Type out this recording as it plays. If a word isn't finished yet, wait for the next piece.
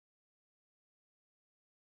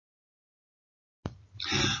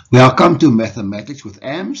Welcome to Mathematics with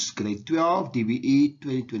AMS, Grade 12, DBE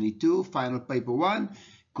 2022, Final Paper 1,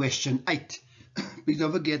 Question 8. Please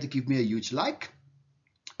don't forget to give me a huge like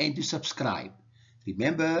and to subscribe.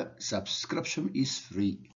 Remember, subscription is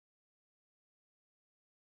free.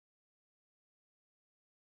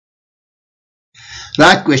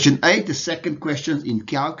 Right, question 8, the second question in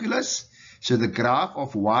calculus. So the graph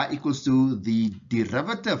of y equals to the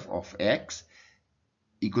derivative of x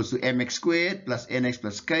equals to mx squared plus nx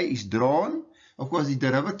plus k is drawn. Of course, the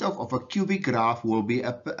derivative of a cubic graph will be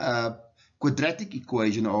a quadratic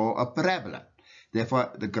equation or a parabola.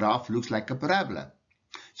 Therefore, the graph looks like a parabola.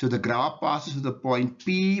 So the graph passes through the point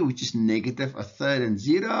P, which is negative a third and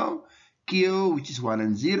 0, Q, which is 1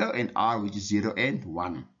 and 0, and R, which is 0 and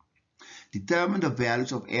 1. Determine the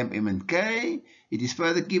values of m, and k. It is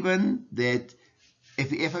further given that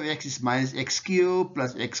if the f of x is minus x cubed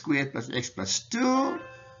plus x squared plus x plus 2,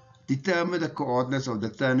 determine the coordinates of the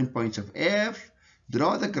turning points of f.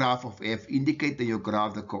 Draw the graph of f. Indicate in your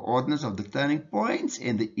graph the coordinates of the turning points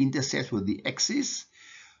and the intercepts with the axis.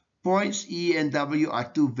 Points E and W are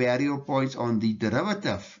two variable points on the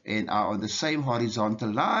derivative and are on the same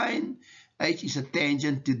horizontal line. H is a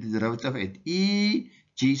tangent to the derivative at E.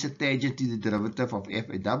 G is a tangent to the derivative of f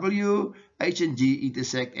at W. H and G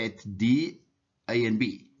intersect at D, A and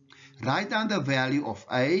B. Write down the value of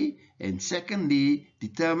A, and secondly,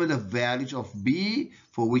 determine the values of B,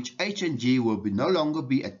 for which H and G will no longer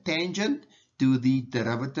be a tangent to the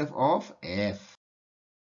derivative of f.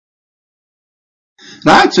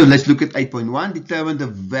 Right, so let's look at 8.1. Determine the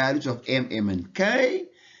values of m, and k.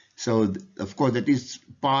 So, of course, that is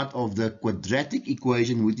part of the quadratic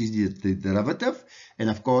equation, which is the derivative. And,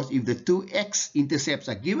 of course, if the two x-intercepts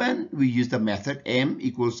are given, we use the method m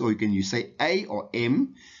equals, or you can use, say, a or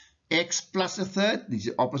m. X plus a third, which is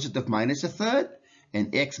the opposite of minus a third,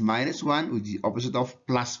 and x minus 1, which is the opposite of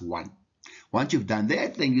plus 1. Once you've done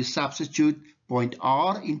that, then you substitute point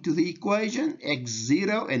R into the equation,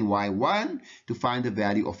 x0 and y1, to find the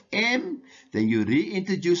value of m. Then you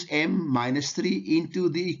reintroduce m minus 3 into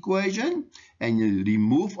the equation, and you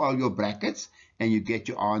remove all your brackets, and you get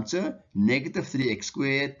your answer, negative 3x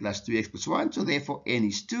squared plus 2x plus 1. So therefore, n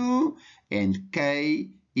is 2, and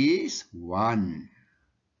k is 1.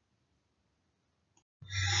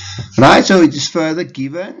 Right, so it is further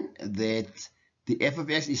given that the f of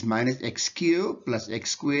x is minus x cubed plus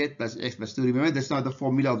x squared plus x plus 2. Remember, that's not the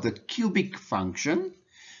formula of the cubic function.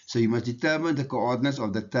 So you must determine the coordinates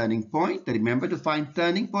of the turning point. Remember, to find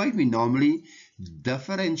turning point, we normally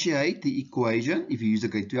differentiate the equation if you use the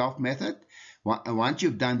grade 12 method. Once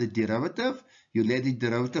you've done the derivative, you let the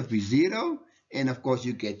derivative be 0. And of course,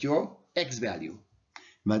 you get your x value.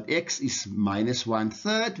 But x is minus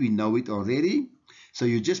 1/3. We know it already. So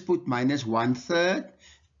you just put minus 1/3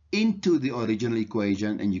 into the original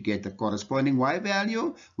equation and you get the corresponding y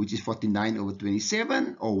value, which is 49 over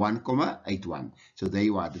 27 or 1,81. So there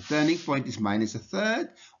you are. The turning point is minus a third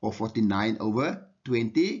or 49 over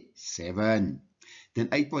 27. Then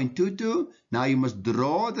 8.22, now you must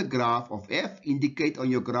draw the graph of f. Indicate on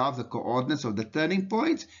your graph the coordinates of the turning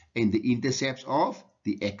points and the intercepts of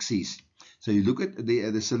the axis. So you look at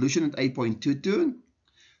the solution at 8.22.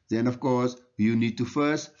 Then, of course, you need to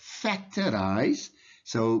first factorize.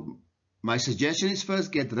 So my suggestion is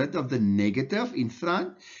first get rid of the negative in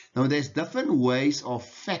front. Now, there's different ways of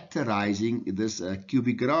factorizing this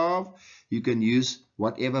cubic graph. You can use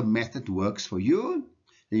whatever method works for you.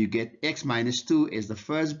 Then you get x minus 2 as the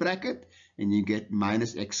first bracket. And you get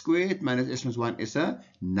minus x squared minus x minus 1 as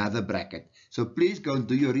another bracket. So please go and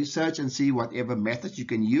do your research and see whatever methods you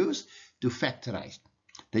can use to factorize.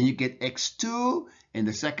 Then you get x2, and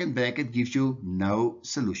the second bracket gives you no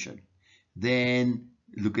solution. Then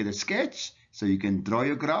look at the sketch. So you can draw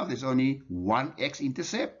your graph. There's only one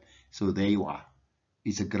x-intercept. So there you are.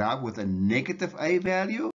 It's a graph with a negative a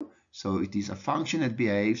value. So it is a function that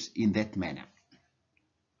behaves in that manner.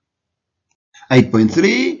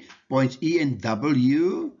 8.3, points E and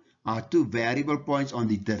W are two variable points on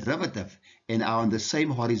the derivative and are on the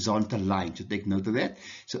same horizontal line. So take note of that.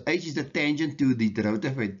 So H is the tangent to the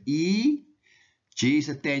derivative at E. G is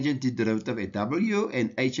a tangent to the derivative at W,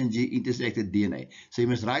 and H and G intersect at D and A. So you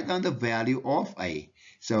must write down the value of A.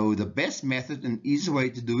 So the best method and easy way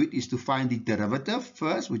to do it is to find the derivative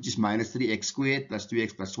first, which is minus 3x squared plus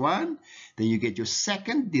 2x plus 1. Then you get your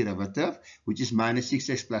second derivative, which is minus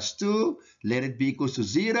 6x plus 2. Let it be equals to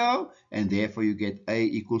 0, and therefore you get A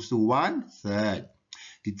equals to 1/3.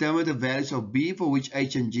 Determine the values of B, for which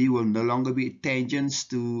H and G will no longer be tangents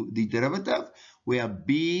to the derivative, where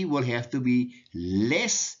B will have to be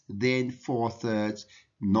less than 4/3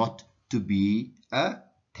 not to be a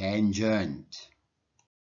tangent.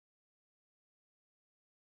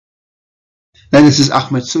 And this is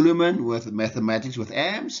Ahmed Suleiman with Mathematics with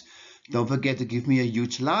AMS. Don't forget to give me a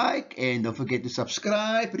huge like and don't forget to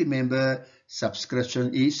subscribe. Remember,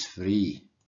 subscription is free.